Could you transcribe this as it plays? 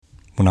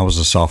When I was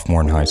a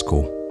sophomore in high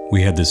school,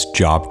 we had this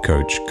job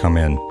coach come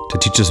in to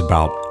teach us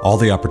about all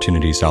the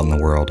opportunities out in the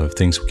world of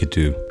things we could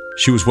do.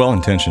 She was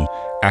well-intentioned.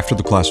 After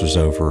the class was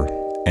over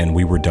and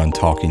we were done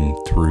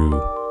talking through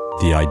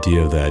the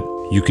idea that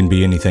you can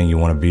be anything you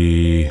want to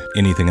be,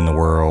 anything in the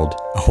world,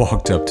 I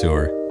walked up to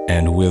her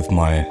and with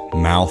my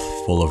mouth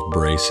full of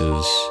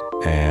braces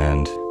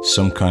and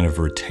some kind of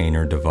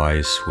retainer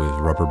device with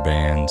rubber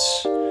bands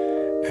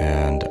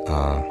and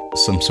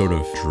some sort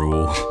of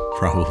drool,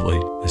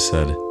 probably, I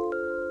said,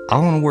 "I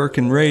want to work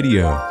in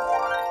radio."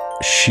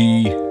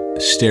 She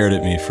stared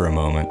at me for a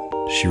moment.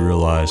 She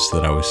realized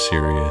that I was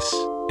serious.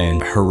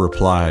 And her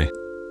reply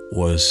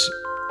was,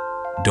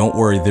 "Don't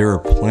worry, there are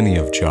plenty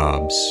of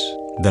jobs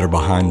that are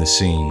behind the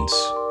scenes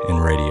in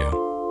radio."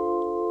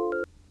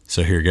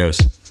 So here goes.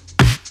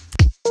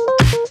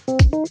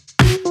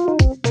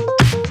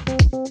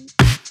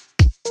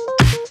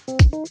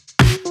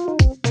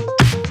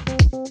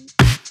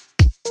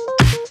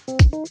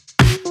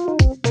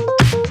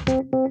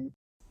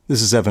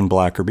 This is Evan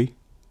Blackerby,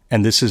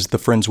 and this is The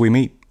Friends We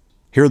Meet.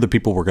 Here are the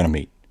people we're going to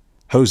meet.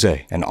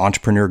 Jose, an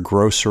entrepreneur,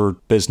 grocer,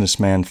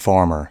 businessman,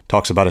 farmer,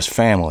 talks about his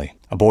family.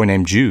 A boy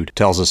named Jude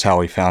tells us how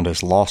he found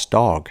his lost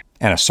dog.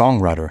 And a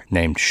songwriter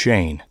named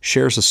Shane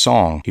shares a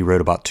song he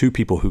wrote about two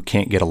people who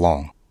can't get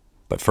along.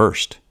 But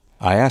first,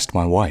 I asked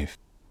my wife.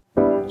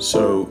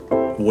 So,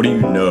 what do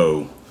you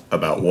know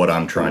about what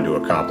I'm trying to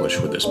accomplish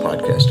with this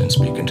podcast and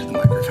speak into the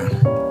microphone?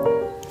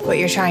 What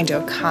you're trying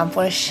to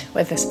accomplish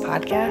with this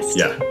podcast?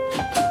 Yeah.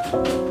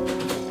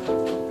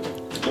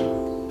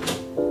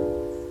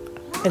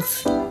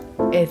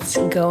 It's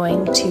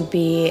going to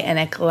be an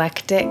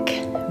eclectic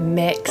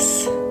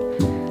mix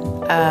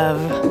of...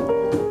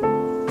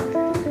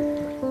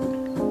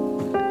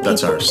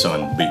 That's our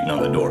son beating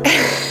on the door.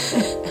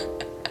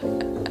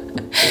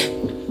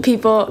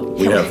 People...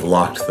 We have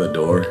locked the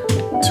door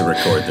to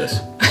record this.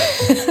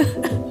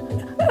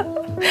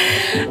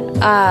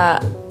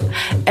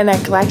 An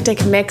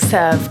eclectic mix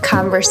of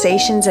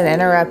conversations and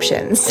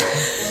interruptions.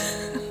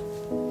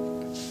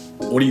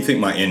 What do you think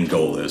my end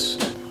goal is?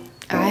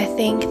 I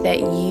think that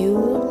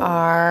you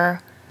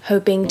are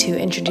hoping to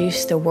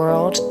introduce the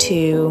world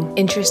to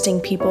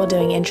interesting people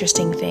doing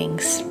interesting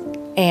things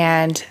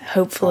and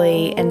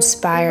hopefully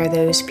inspire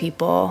those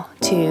people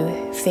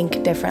to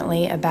think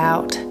differently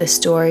about the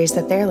stories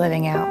that they're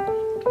living out.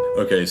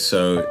 Okay,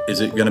 so is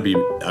it going to be,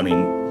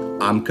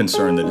 I'm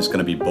concerned that it's going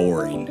to be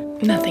boring.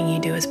 Nothing you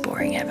do is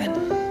boring, Evan.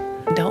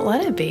 Don't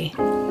let it be.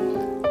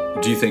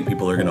 Do you think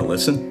people are going to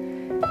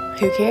listen?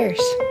 Who cares?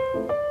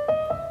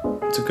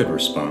 It's a good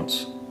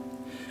response.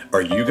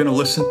 Are you going to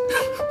listen?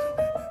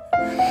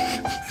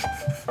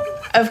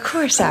 Of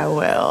course I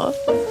will.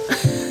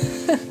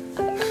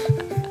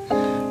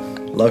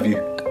 Love you.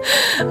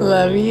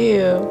 Love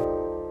you.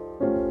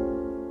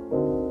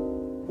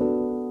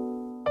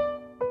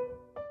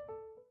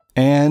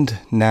 And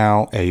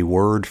now a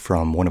word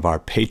from one of our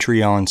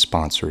Patreon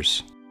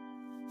sponsors.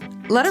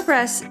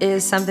 Letterpress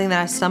is something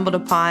that I stumbled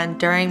upon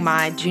during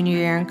my junior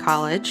year in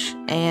college,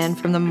 and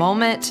from the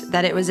moment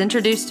that it was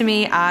introduced to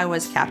me, I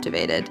was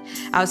captivated.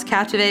 I was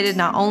captivated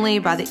not only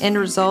by the end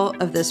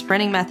result of this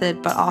printing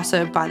method, but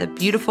also by the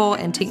beautiful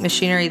antique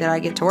machinery that I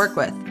get to work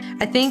with.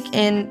 I think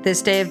in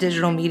this day of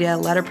digital media,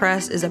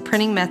 letterpress is a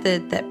printing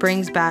method that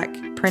brings back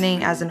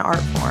printing as an art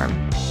form.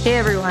 Hey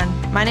everyone,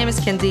 my name is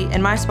Kinsey,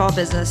 and my small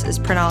business is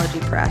Printology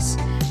Press.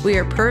 We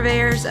are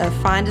purveyors of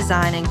fine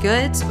design and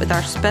goods, with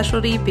our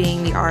specialty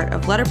being the art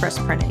of letterpress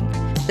printing.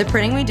 The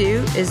printing we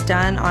do is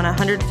done on a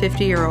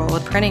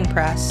 150-year-old printing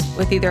press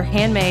with either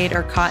handmade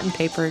or cotton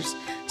papers,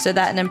 so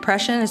that an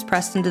impression is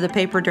pressed into the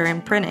paper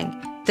during printing.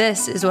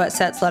 This is what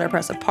sets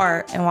letterpress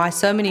apart and why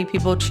so many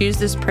people choose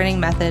this printing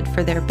method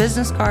for their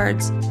business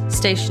cards,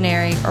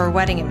 stationery, or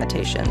wedding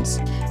invitations.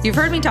 You've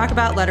heard me talk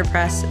about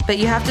letterpress, but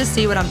you have to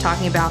see what I'm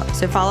talking about,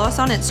 so follow us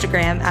on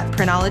Instagram at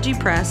Printology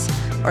Press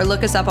or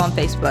look us up on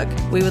Facebook.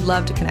 We would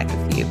love to connect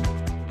with you.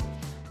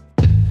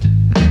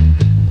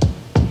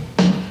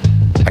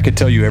 I could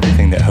tell you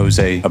everything that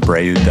Jose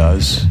Abreu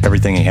does,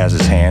 everything he has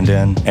his hand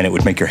in, and it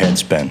would make your head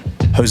spin.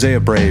 Jose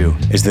Abreu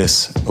is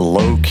this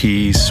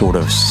low-key, sort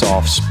of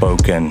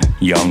soft-spoken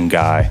young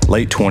guy,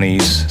 late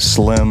 20s,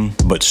 slim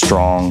but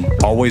strong,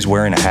 always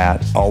wearing a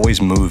hat,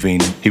 always moving.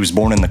 He was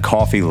born in the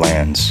coffee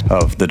lands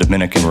of the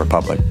Dominican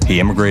Republic. He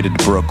immigrated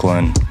to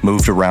Brooklyn,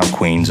 moved around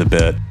Queens a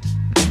bit.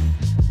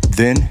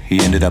 Then he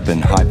ended up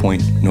in High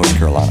Point, North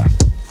Carolina.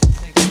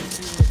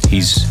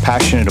 He's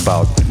passionate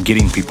about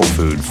getting people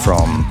food,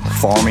 from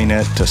farming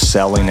it to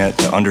selling it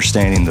to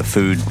understanding the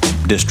food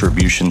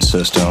distribution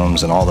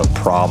systems and all the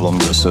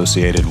problems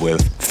associated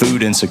with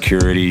food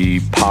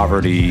insecurity,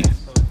 poverty.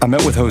 I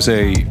met with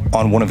Jose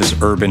on one of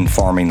his urban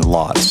farming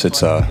lots.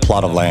 It's a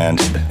plot of land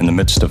in the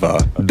midst of a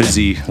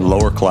busy,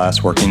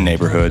 lower-class working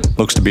neighborhood.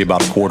 Looks to be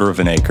about a quarter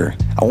of an acre.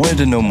 I wanted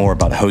to know more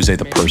about Jose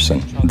the person,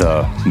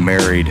 the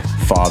married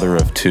father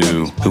of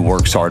two who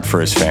works hard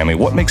for his family.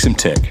 What makes him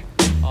tick?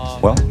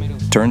 Well,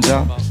 turns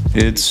out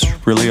it's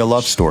really a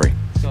love story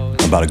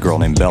about a girl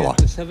named Bella.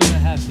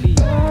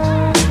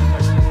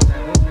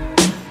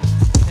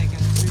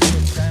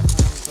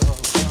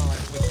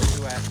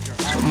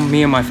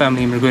 me and my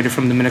family immigrated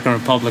from Dominican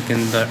Republic in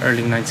the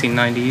early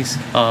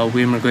 1990s.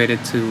 We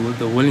immigrated to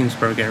the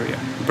Williamsburg area,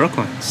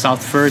 Brooklyn,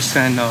 South First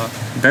and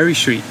Berry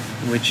Street,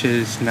 which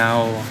is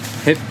now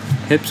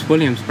Hips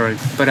Williamsburg.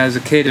 But as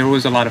a kid, there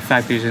was a lot of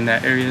factories in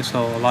that area,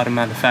 so a lot of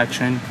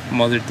manufacturing.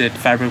 Mother did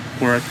fabric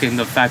work in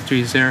the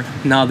factories there.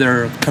 Now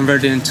they're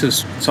converted into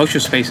social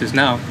spaces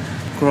now.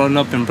 Growing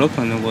up in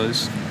Brooklyn, it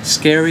was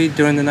scary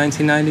during the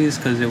 1990s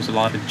because there was a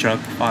lot of drug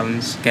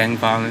violence, gang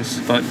violence.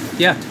 But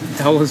yeah,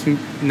 that was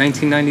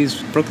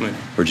 1990s Brooklyn.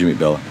 Where'd you meet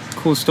Bella?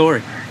 Cool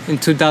story. In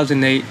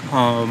 2008,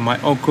 my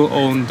uncle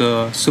owned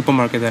the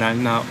supermarket that I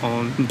now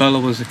own. Bella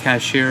was the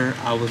cashier.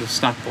 I was a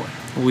stock boy.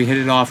 We hit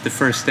it off the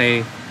first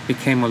day.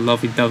 Became a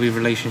lovey-dovey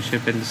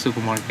relationship in the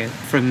supermarket.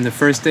 From the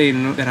first day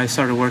that I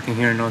started working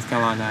here in North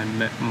Carolina, I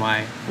met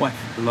my wife.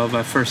 Love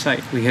at first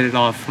sight. We hit it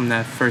off from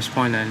that first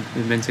point, and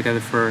we've been together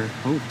for,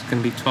 it's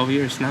gonna be 12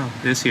 years now,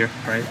 this year,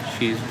 right?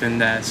 She's been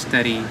that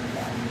steady,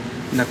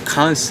 the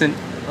constant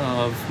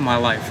of my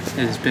life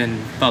has been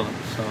Bella.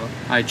 So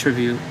I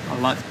attribute a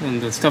lot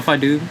in the stuff I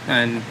do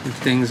and the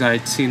things I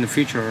see in the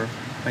future.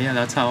 But yeah,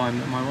 that's how I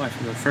met my wife.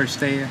 The first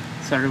day I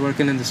started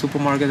working in the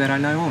supermarket that I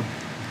now own.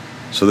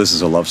 So this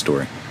is a love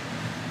story.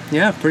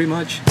 Yeah, pretty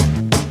much.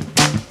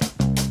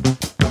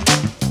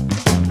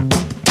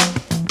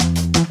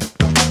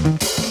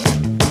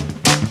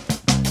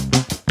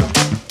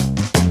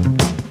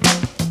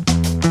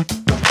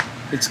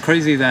 It's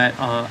crazy that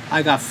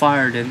I got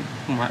fired and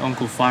my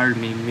uncle fired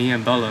me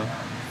and Bella,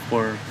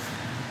 for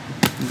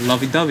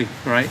lovey-dovey,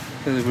 right?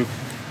 Because we were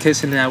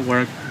kissing at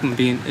work and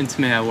being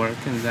intimate at work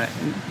and that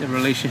the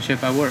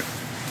relationship at work.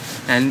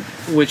 And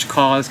which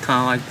caused kind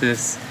of like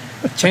this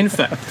chain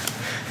effect.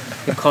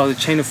 They call it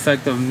chain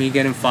effect of me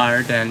getting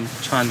fired and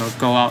trying to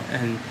go out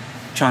and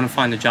trying to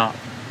find a job.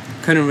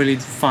 Couldn't really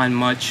find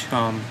much.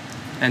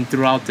 And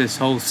throughout this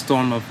whole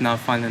storm of not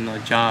finding a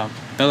job,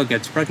 Bella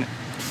gets pregnant.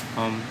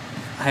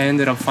 I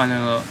ended up finding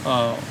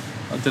a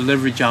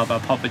delivery job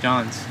at Papa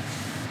John's,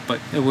 but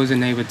it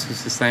wasn't able to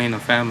sustain a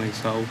family.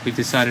 So we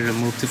decided to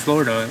move to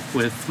Florida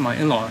with my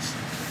in-laws.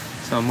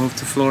 So I moved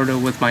to Florida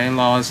with my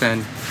in-laws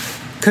and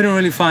couldn't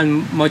really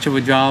find much of a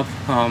job,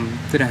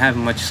 didn't have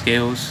much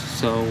skills.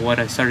 So what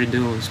I started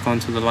doing was going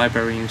to the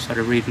library and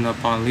started reading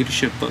up on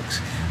leadership books.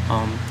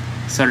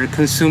 Started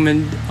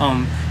consuming,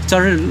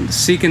 started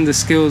seeking the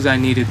skills I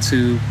needed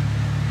to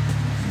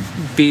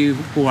be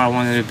who I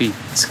wanted to be.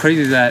 It's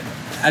crazy that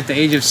at the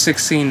age of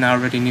 16, I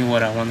already knew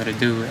what I wanted to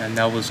do, and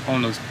that was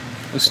own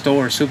a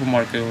store,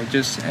 supermarket, or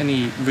just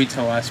any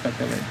retail aspect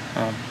of it.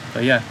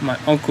 But yeah, my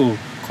uncle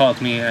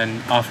called me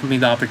and offered me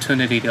the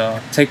opportunity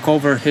to take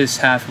over his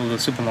half of the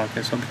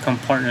supermarket, so become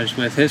partners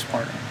with his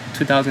partner.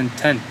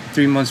 2010,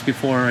 3 months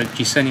before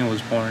Gisenia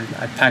was born,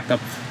 I packed up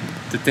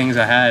the things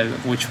I had,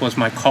 which was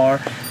my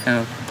car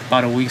and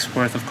about a week's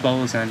worth of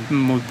clothes, and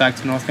moved back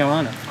to North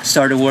Carolina.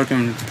 Started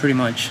working pretty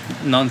much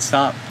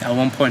non-stop. At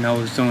one point I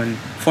was doing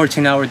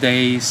 14-hour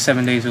days,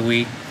 7 days a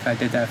week. I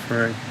did that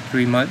for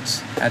 3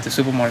 months at the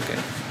supermarket.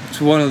 It's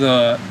one of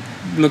the,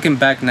 looking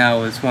back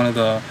now, it's one of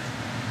the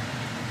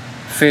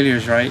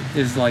failures, right?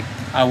 Is like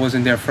I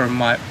wasn't there for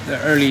the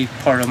early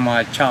part of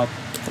my child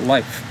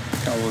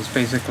life. I was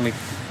basically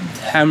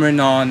hammering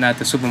on at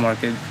the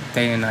supermarket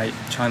day and night,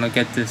 trying to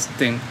get this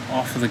thing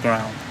off of the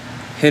ground.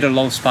 Hit a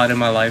low spot in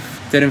my life.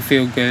 Didn't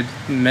feel good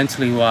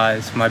mentally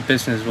wise. My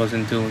business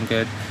wasn't doing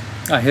good.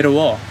 I hit a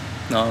wall.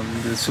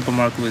 The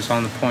supermarket was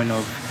on the point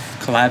of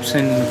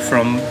collapsing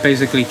from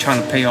basically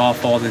trying to pay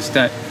off all this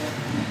debt.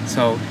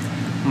 So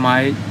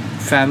my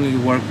family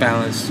work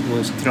balance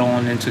was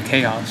thrown into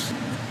chaos.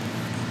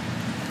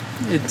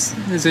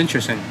 It's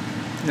interesting.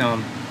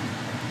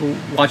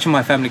 Watching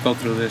my family go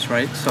through this,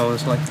 right? So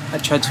it's like I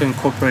tried to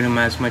incorporate them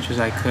as much as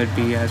I could,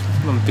 be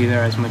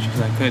there as much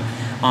as I could.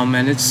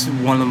 And it's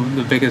one of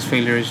the biggest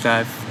failures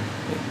that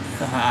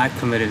I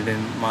committed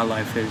in my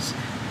life is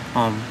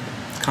kind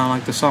of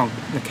like the song,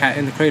 The Cat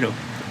in the Cradle.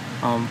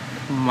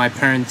 My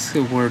parents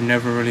were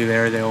never really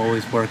there. They were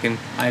always working.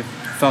 I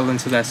fell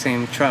into that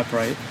same trap,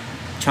 right?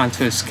 Trying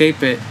to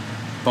escape it,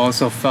 but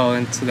also fell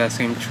into that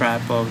same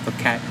trap of the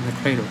cat in the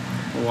cradle.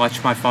 I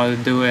watched my father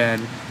do it,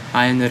 and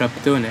I ended up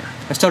doing it.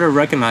 I started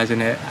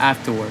recognizing it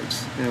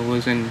afterwards. It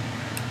wasn't,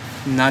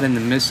 not in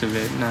the midst of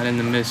it, not in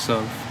the midst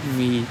of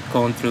me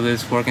going through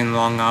this, working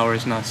long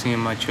hours, not seeing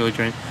my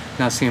children,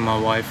 not seeing my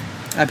wife.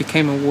 I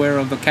became aware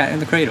of the cat in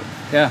the cradle.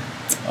 Yeah.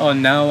 Oh,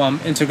 now I'm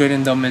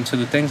integrating them into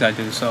the things I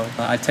do. So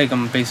I take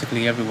them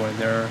basically everywhere.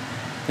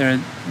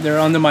 They're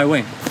under my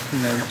wing,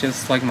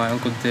 just like my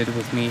uncle did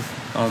with me.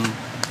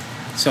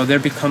 So they're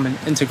becoming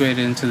integrated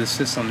into the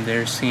system.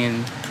 They're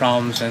seeing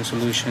problems and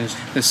solutions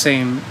the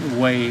same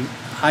way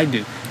I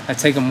do. I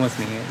take them with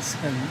me,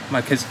 and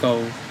my kids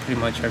go pretty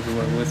much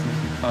everywhere with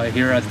me.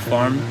 Here at the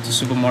farm, the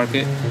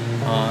supermarket,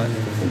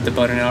 the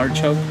butter and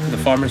artichoke, the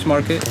farmer's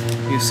market.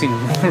 You've seen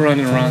them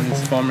running around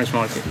this farmer's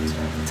market.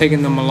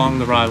 Taking them along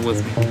the ride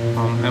with me.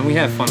 And we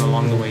have fun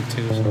along the way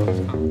too. So it's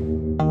fun.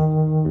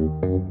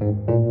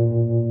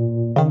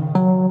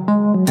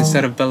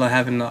 instead of Bella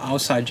having the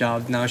outside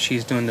job, now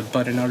she's doing the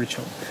butter and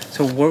artichoke.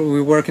 So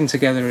we're working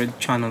together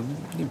trying to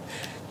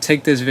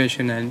take this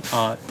vision and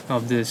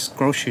of this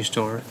grocery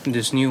store,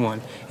 this new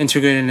one,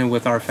 integrating it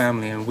with our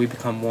family, and we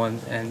become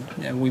one, and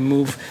we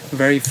move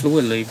very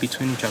fluidly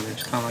between each other.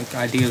 It's kind of like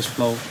ideas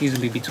flow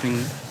easily between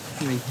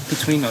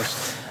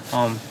us.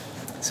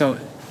 So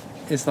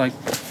it's like,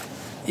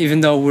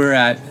 even though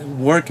we're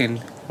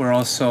working, we're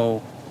also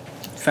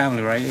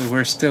family, right?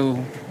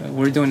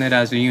 We're doing it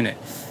as a unit.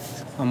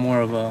 I'm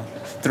more of a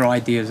throw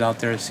ideas out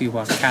there, see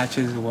what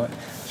catches, what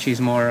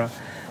she's more.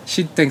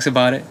 She thinks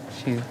about it.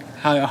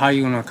 How are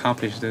you gonna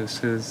accomplish this?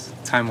 Because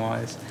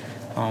time-wise,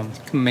 you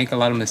can make a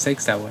lot of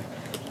mistakes that way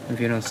if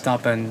you don't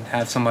stop and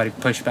have somebody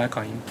push back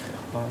on you.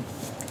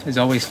 It's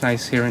always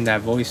nice hearing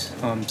that voice,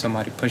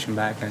 somebody pushing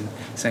back and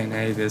saying,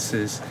 "Hey, this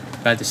is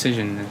a bad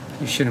decision. And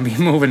you shouldn't be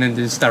moving in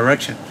this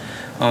direction."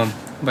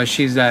 But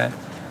she's that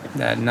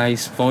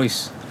nice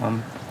voice,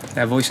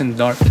 that voice in the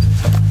dark.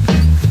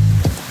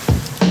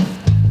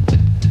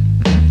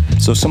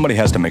 So somebody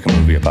has to make a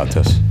movie about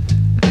this.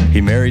 He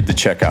married the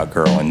checkout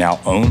girl and now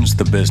owns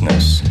the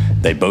business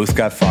they both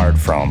got fired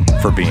from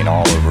for being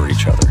all over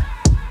each other.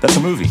 That's a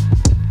movie.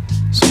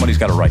 Somebody's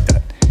got to write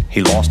that.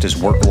 He lost his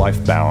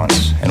work-life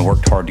balance and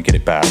worked hard to get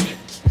it back.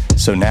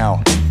 So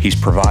now he's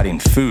providing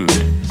food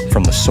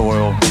from the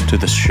soil to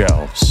the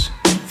shelves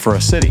for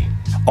a city,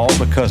 all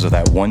because of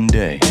that one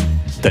day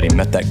that he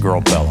met that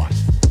girl Bella.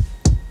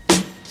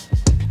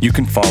 You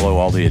can follow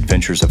all the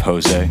adventures of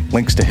Jose.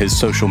 Links to his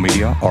social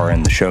media are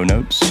in the show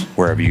notes,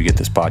 wherever you get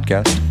this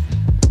podcast.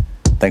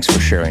 Thanks for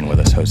sharing with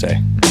us, Jose.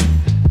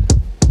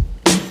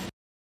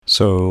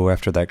 So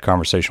after that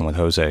conversation with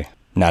Jose,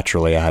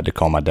 naturally I had to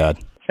call my dad.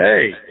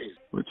 Hey,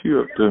 what you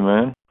up to,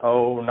 man?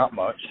 Oh, not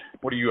much.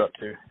 What are you up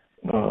to?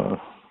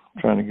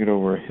 Trying to get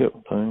over a hip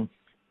thing.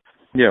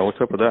 Yeah, what's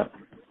up with that?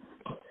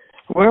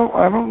 Well,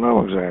 I don't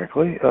know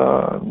exactly.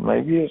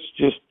 Maybe it's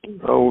just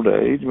old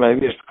age.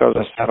 Maybe it's because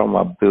I sat on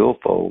my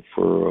billfold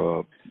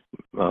for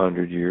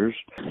 100 years.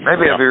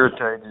 Maybe I've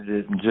irritated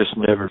it and just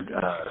never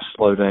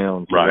slow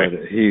down to let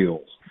it heal.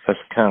 That's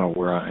kind of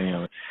where I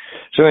am.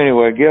 So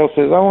anyway, Gail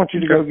says, I want you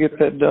to go get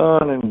that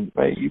done, and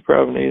hey, you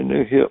probably need a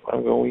new hip.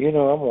 I'm going, I'm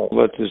going to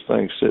let this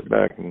thing sit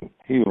back and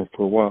heal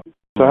for a while.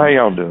 So how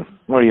y'all doing?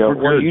 What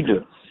are you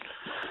doing?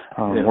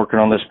 Working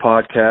on this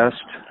podcast.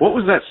 What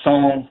was that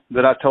song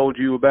that I told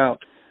you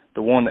about?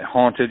 The one that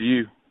haunted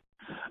you?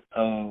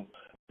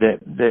 That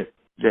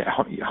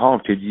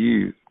haunted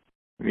you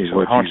is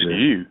what haunted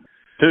you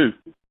too.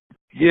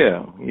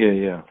 Yeah.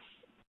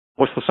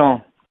 What's the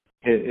song?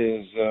 It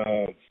is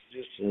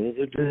just the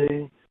other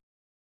day.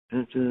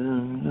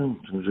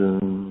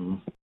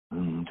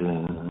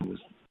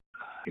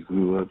 He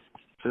grew up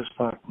just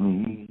like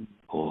me.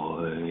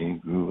 Boy, he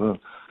grew up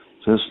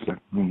just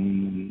like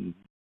me.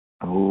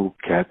 Oh,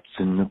 cats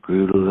in the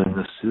cradle and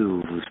a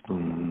silver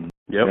spoon.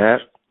 Yep.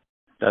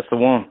 That's the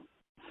one.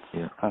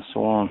 Yeah. That's the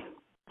one.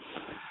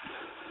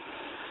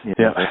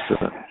 Yeah.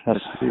 That's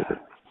it.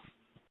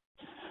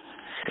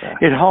 Yeah.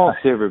 It haunts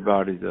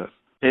everybody, though.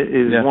 It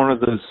is one of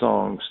those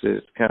songs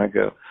that kind of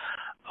go,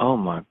 oh,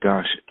 my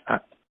gosh, I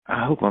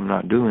hope I'm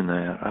not doing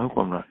that. I hope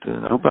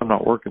I'm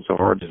not working so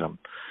hard that I'm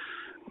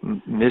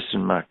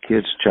missing my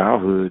kid's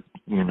childhood.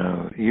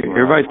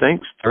 Everybody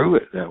thinks through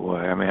it that way.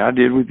 I mean, I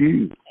did with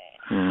you.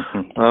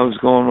 Mm-hmm. I was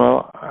going,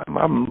 well,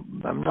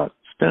 I'm not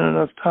spending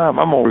enough time.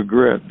 I'm going to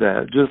regret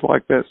that, just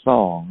like that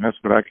song. That's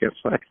what I kept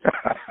saying.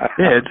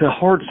 Yeah, it's a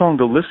hard song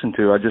to listen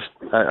to.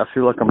 I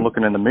feel like I'm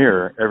looking in the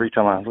mirror every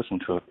time I listen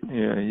to it.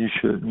 Yeah, you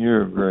should.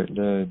 You're a great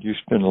dad. You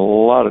spend a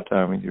lot of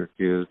time with your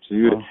kids.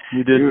 You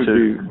did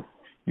too.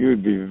 You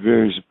would be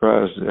very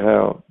surprised at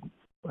how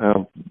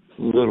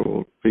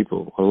little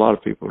a lot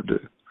of people do.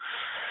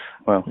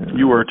 Well,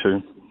 you were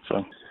too,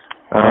 so.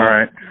 All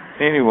right.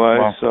 Anyway,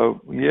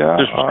 so, yeah.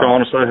 Just was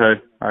calling to say, hey,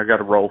 I got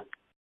to roll.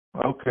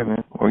 Okay,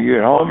 man. Well, you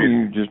at home?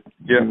 You just...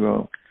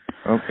 Yeah.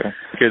 Okay.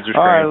 Kids are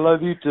all right, screaming. I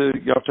love you too.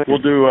 Y'all take We'll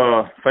do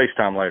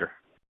FaceTime later.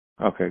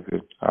 Okay,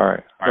 good. All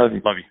right. Love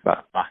you.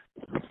 Bye. Bye.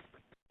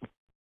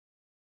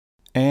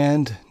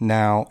 And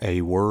now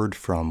a word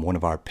from one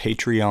of our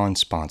Patreon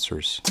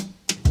sponsors.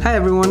 Hi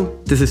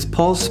everyone, this is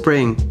Paul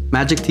Spring,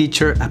 magic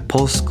teacher at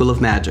Paul's School of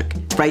Magic,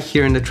 right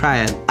here in the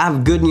Triad. I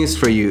have good news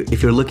for you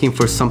if you're looking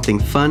for something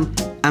fun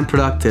and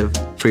productive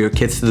for your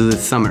kids to do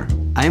this summer.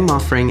 I am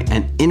offering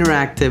an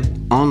interactive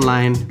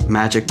online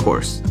magic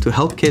course to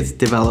help kids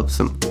develop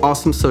some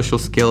awesome social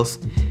skills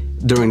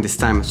during this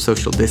time of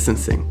social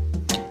distancing.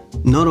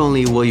 Not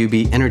only will you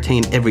be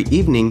entertained every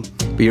evening,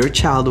 but your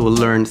child will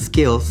learn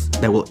skills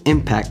that will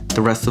impact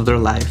the rest of their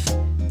life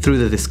through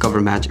the Discover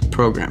Magic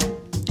program.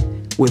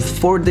 With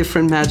 4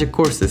 different magic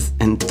courses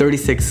and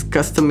 36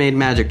 custom-made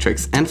magic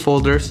tricks and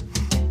folders,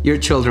 your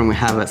children will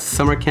have a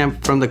summer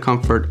camp from the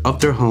comfort of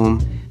their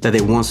home that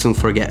they won't soon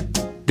forget.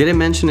 Did I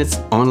mention it's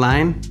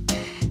online?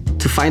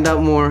 To find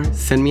out more,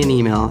 send me an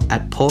email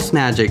at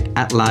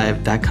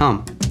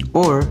pulsemagic@live.com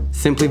or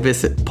simply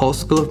visit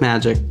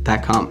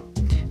pulseschoolofmagic.com.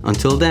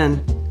 Until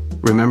then,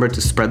 remember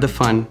to spread the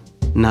fun,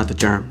 not the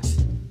germs.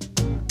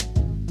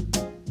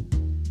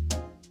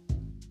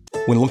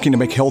 When looking to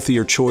make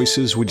healthier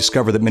choices, we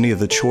discover that many of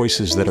the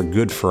choices that are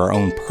good for our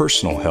own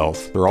personal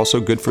health are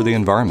also good for the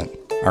environment,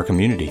 our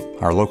community,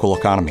 our local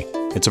economy.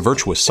 It's a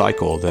virtuous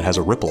cycle that has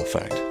a ripple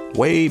effect,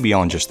 way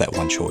beyond just that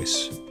one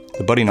choice.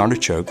 The Budding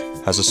Artichoke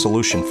has a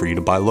solution for you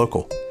to buy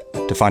local.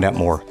 To find out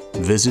more,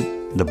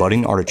 visit The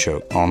Budding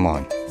Artichoke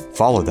online.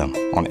 Follow them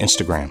on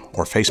Instagram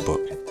or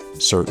Facebook.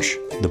 Search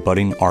The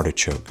Budding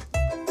Artichoke.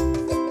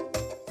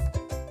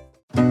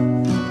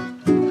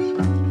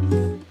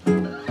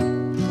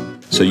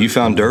 So you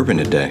found Durbin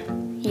today.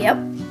 Yep.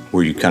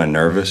 Were you kind of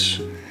nervous?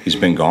 He's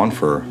been gone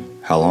for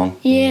how long?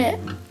 Yeah.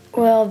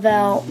 Well,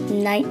 about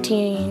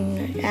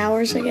 19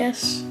 hours, I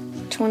guess.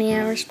 20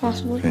 hours,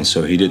 possibly. And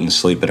so he didn't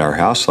sleep at our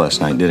house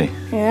last night, did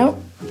he? Nope.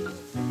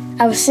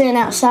 I was sitting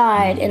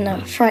outside in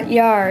the front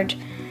yard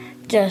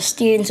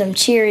just eating some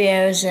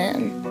Cheerios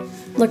and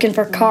looking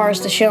for cars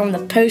to show him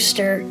the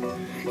poster.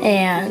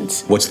 And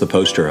What's the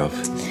poster of?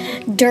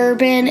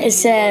 Durbin, it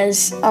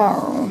says,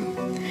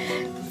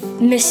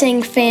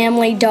 missing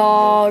family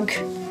dog.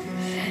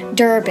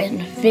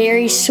 Durbin,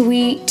 very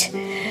sweet,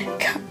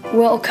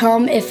 will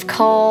come if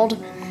called.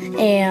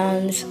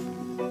 And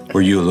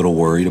Were you a little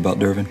worried about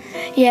Durbin?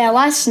 yeah,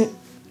 last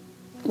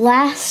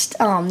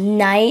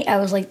night I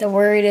was like the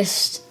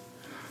worriedest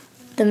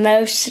the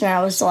most, and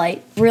I was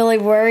like really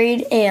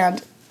worried.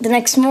 And the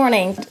next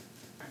morning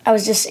I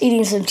was just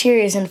eating some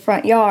Cheerios in the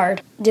front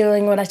yard,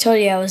 doing what I told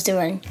you I was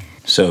doing.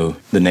 So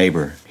the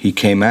neighbor, he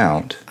came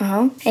out.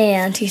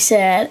 And he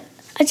said,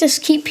 I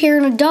just keep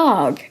hearing a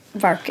dog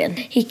barking.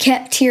 He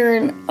kept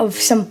hearing of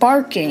some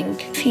barking.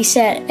 He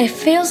said, it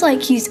feels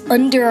like he's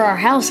under our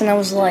house. And I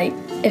was like,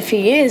 if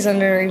he is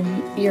under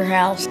your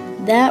house,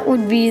 that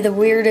would be the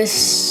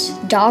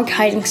weirdest dog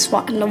hiding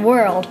spot in the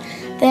world.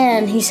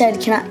 Then he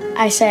said,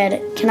 I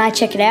said, can I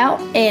check it out?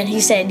 And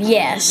he said,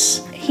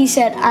 yes. He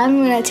said,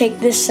 I'm gonna take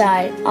this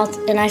side.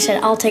 And I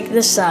said, I'll take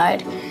this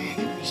side.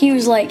 He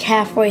was like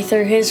halfway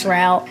through his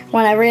route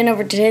when I ran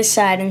over to his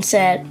side and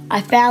said,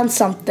 I found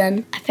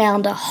something. I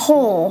found a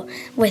hole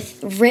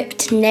with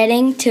ripped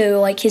netting to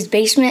like his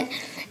basement.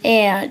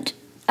 And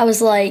I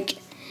was like,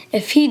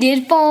 if he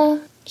did fall,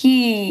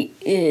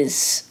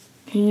 he's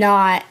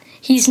not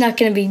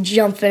going to be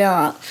jumping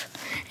up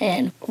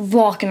and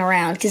walking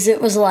around, because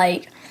it was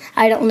like,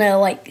 I don't know,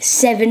 like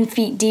 7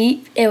 feet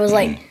deep. It was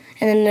like,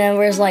 and then there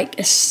was like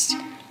a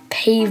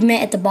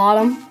pavement at the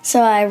bottom.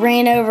 So I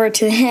ran over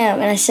to him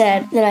and I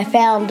said that I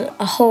found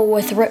a hole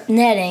with ripped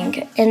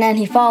netting, and then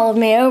he followed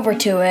me over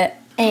to it,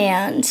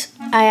 and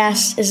I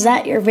asked, is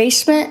that your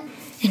basement?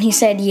 And he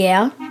said,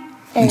 yeah.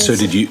 And so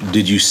did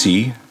you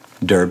see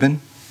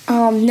Durbin?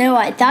 No,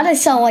 I thought I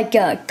saw like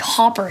a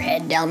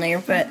copperhead down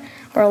there,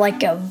 or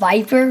like a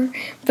viper,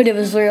 but it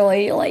was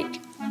really like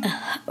a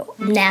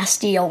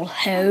nasty old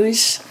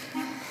hose,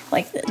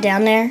 like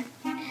down there.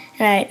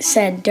 And I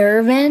said,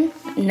 Durbin,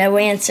 no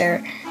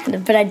answer.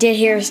 But I did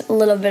hear a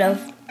little bit of.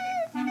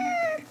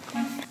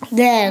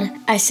 Then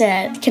I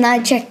said, can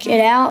I check it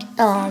out?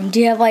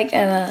 Do you have like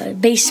a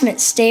basement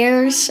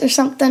stairs or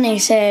something? And he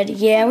said,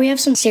 yeah, we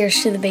have some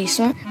stairs to the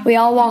basement. We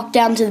all walked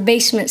down to the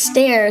basement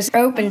stairs,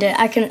 opened it.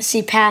 I couldn't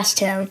see past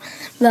him,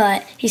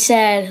 but he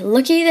said,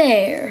 looky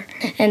there.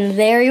 And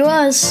there he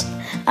was.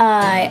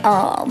 I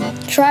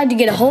tried to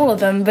get a hold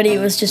of him, but he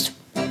just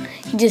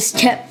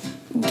kept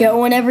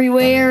going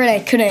everywhere, and I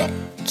couldn't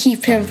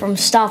keep him from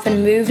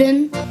stopping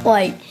moving.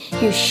 Like,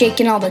 he was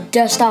shaking all the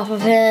dust off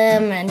of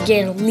him and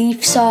getting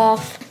leaves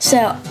off.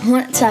 So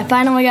once I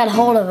finally got a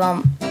hold of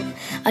him,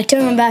 I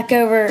took him back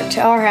over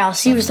to our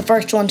house. He was the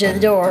first one to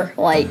the door.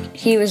 Like,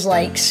 he was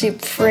like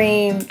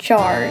supreme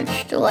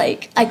charged.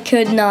 Like, I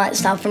could not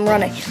stop him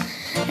running.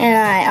 And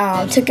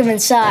I took him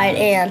inside,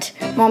 and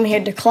Mommy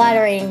heard the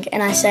clattering,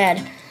 and I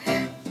said,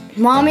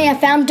 Mommy, I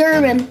found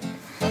Durbin.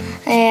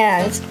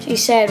 And she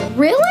said,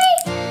 really?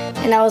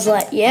 And I was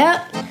like,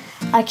 yep.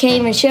 I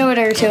came and showed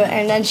her to it,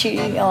 and then she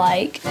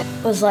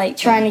was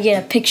trying to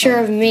get a picture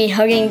of me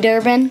hugging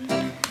Durbin,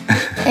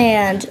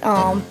 and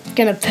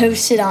gonna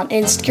post it on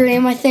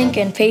Instagram, I think,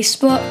 and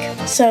Facebook,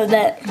 so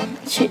that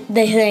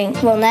they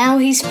think, well, now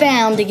he's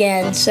found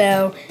again,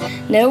 so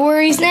no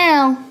worries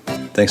now.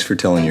 Thanks for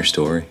telling your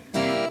story.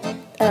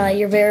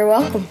 You're very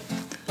welcome.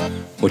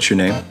 What's your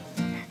name?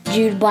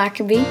 Jude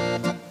Blackerby.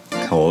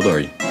 How old are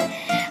you?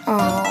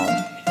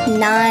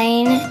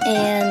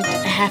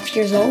 9.5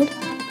 years old.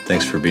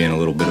 Thanks for being a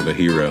little bit of a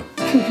hero.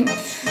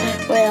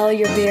 Well,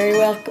 you're very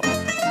welcome.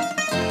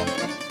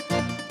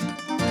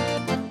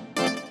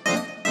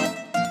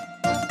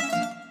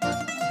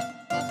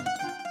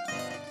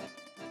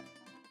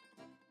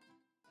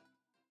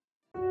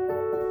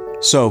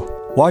 So,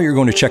 while you're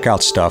going to check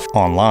out stuff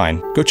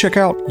online, go check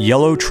out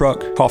Yellow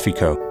Truck Coffee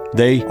Co.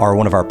 They are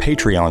one of our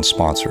Patreon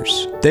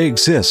sponsors. They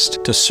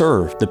exist to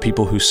serve the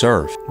people who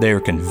serve. They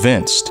are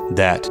convinced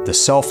that the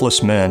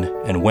selfless men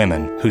and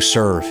women who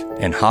serve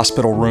in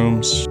hospital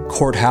rooms,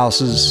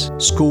 courthouses,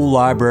 school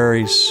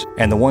libraries,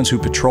 and the ones who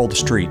patrol the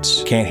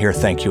streets can't hear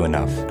thank you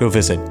enough. Go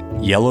visit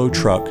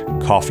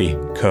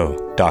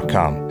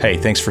yellowtruckcoffeeco.com. Hey,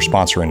 thanks for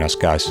sponsoring us,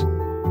 guys.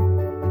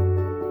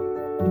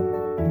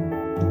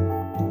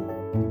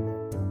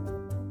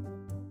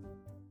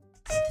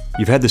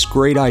 You've had this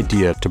great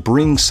idea to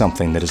bring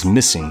something that is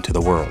missing to the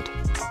world.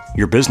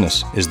 Your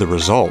business is the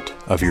result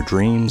of your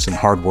dreams and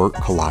hard work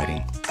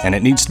colliding, and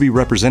it needs to be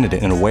represented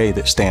in a way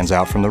that stands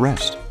out from the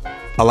rest.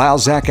 Allow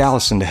Zach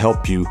Allison to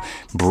help you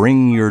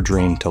bring your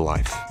dream to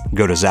life.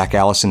 Go to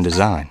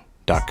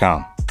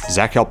ZachAllisonDesign.com.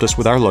 Zach helped us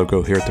with our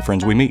logo here at the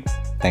Friends We Meet.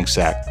 Thanks,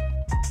 Zach.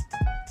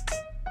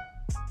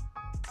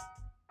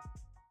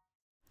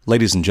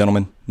 Ladies and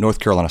gentlemen,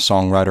 North Carolina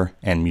songwriter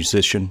and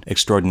musician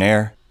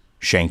extraordinaire,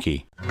 Shane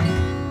Key.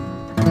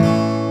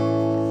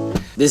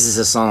 This is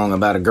a song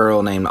about a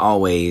girl named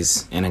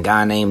Always and a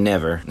guy named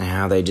Never, and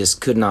how they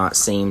just could not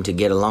seem to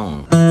get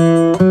along.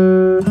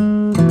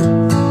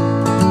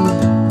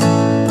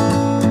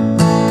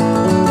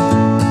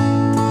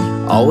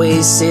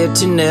 Always said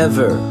to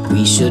Never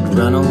we should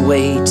run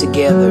away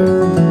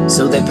together,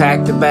 so they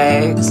packed their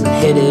bags and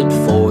headed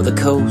for the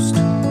coast.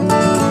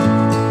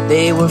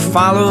 They were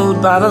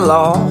followed by the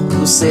law,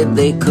 who said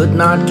they could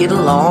not get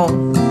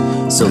along,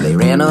 so they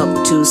ran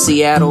up to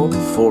Seattle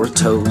for a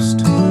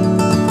toast.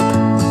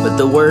 But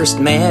the worst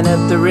man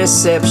at the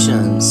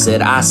reception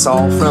said, I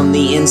saw from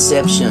the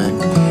inception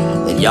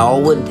that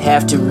y'all would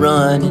have to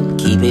run and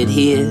keep it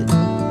hid.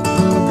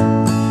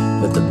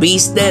 But the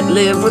beast that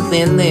lived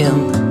within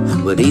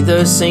them would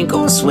either sink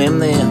or swim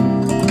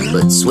them,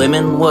 but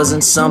swimming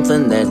wasn't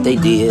something that they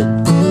did.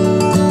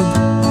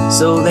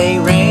 So they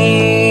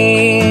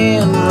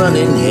ran,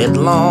 running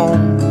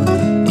headlong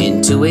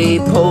into a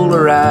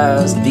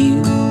polarized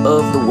view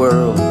of the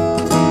world.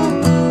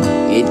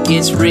 It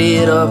gets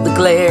rid of the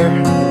glare,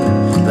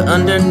 but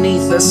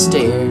underneath the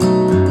stare,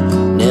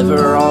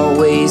 Never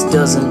always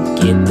doesn't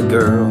get the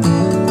girl.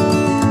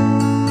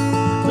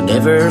 But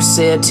Never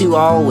said to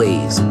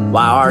Always,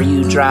 why are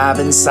you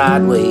driving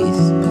sideways?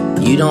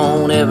 You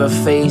don't ever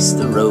face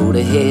the road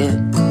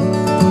ahead.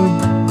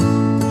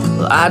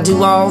 Well, I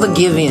do all the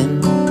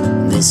giving,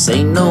 this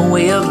ain't no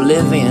way of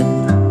living.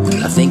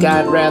 I think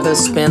I'd rather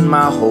spend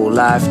my whole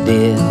life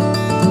dead.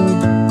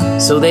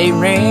 So they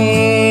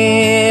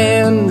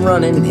ran,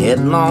 running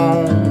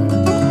headlong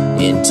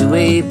into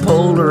a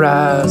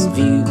polarized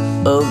view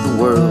of the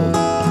world.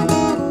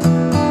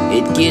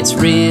 It gets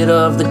rid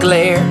of the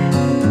glare,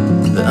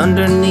 but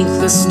underneath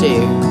the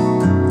stare,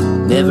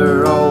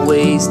 Never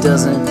always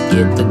doesn't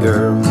get the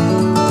girl.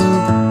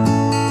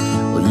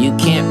 Well, you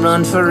can't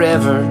run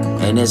forever,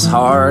 and it's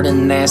hard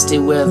and nasty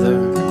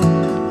weather,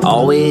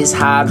 always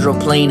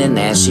hydroplaning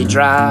as she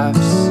drives.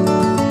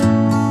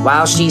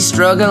 While she's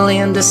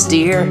struggling to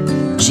steer,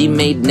 she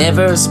made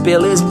Never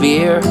spill his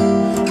beer,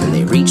 and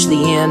they reached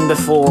the end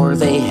before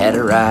they had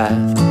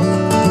arrived.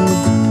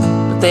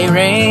 But they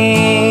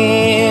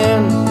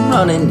ran,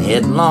 running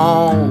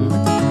headlong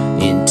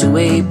into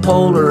a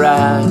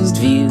polarized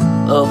view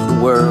of the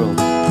world.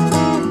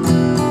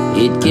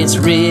 It gets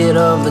rid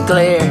of the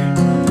glare,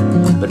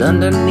 but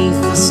underneath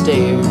the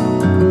stare,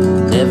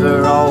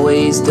 Never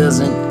always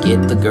doesn't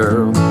get the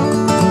girl.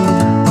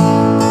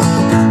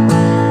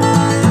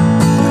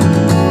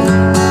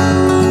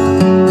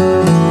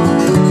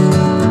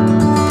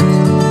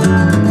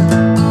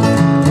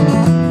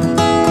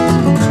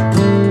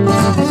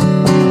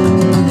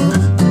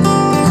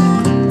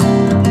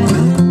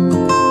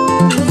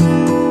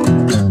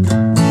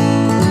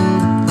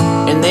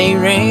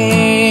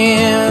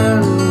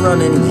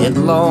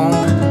 Headlong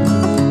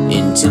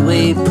into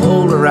a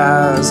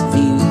polarized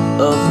view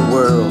of the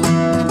world.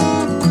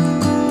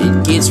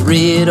 It gets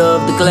rid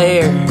of the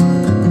glare,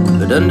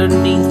 but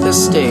underneath the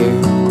stare,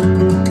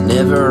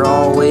 Never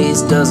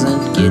always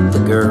doesn't get the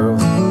girl.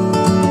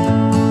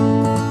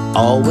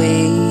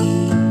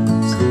 Always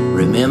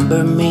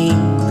remember me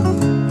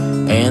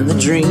and the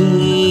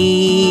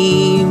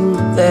dream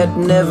that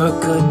never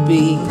could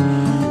be.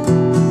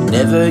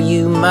 Never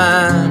you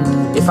mind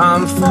if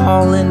I'm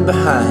falling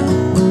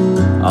behind.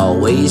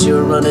 Always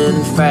you're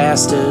running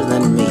faster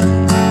than me.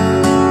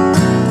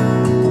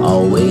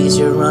 Always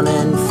you're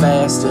running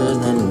faster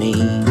than me.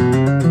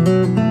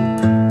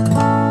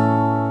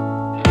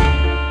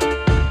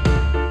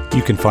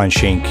 You can find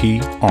Shane Key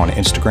on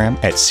Instagram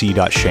at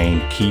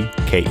c.shanekey,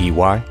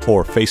 K-E-Y,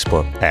 or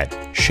Facebook at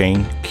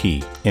Shane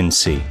Key,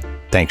 NC.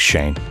 Thanks,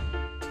 Shane.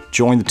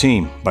 Join the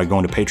team by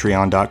going to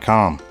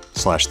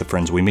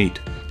patreon.com/thefriendswemeet.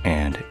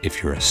 And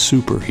if you're a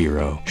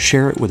superhero,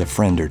 share it with a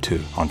friend or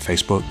two on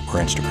Facebook or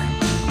Instagram.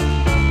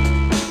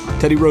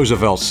 Teddy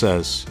Roosevelt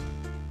says,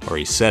 or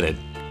he said it,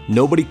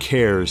 nobody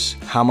cares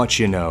how much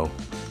you know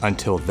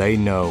until they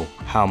know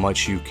how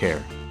much you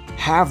care.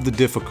 Have the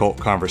difficult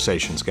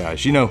conversations,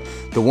 guys. You know,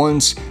 the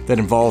ones that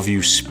involve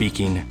you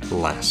speaking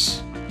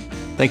less.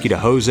 Thank you to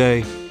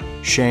Jose,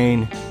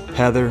 Shane,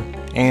 Heather,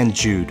 and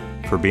Jude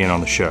for being on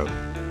the show.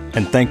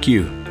 And thank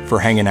you for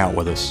hanging out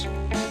with us.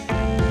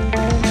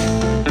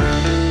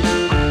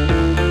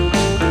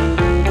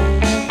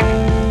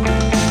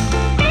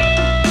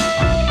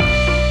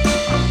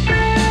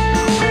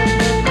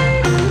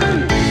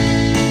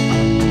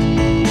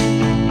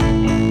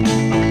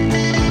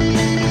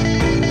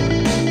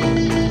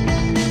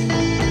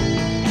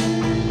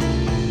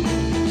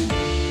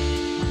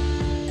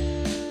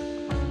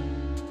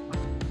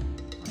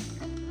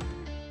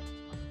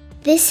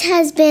 This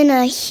has been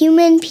a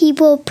Human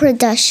People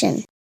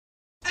production.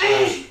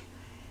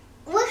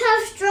 Look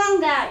how strong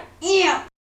that is. Yeah.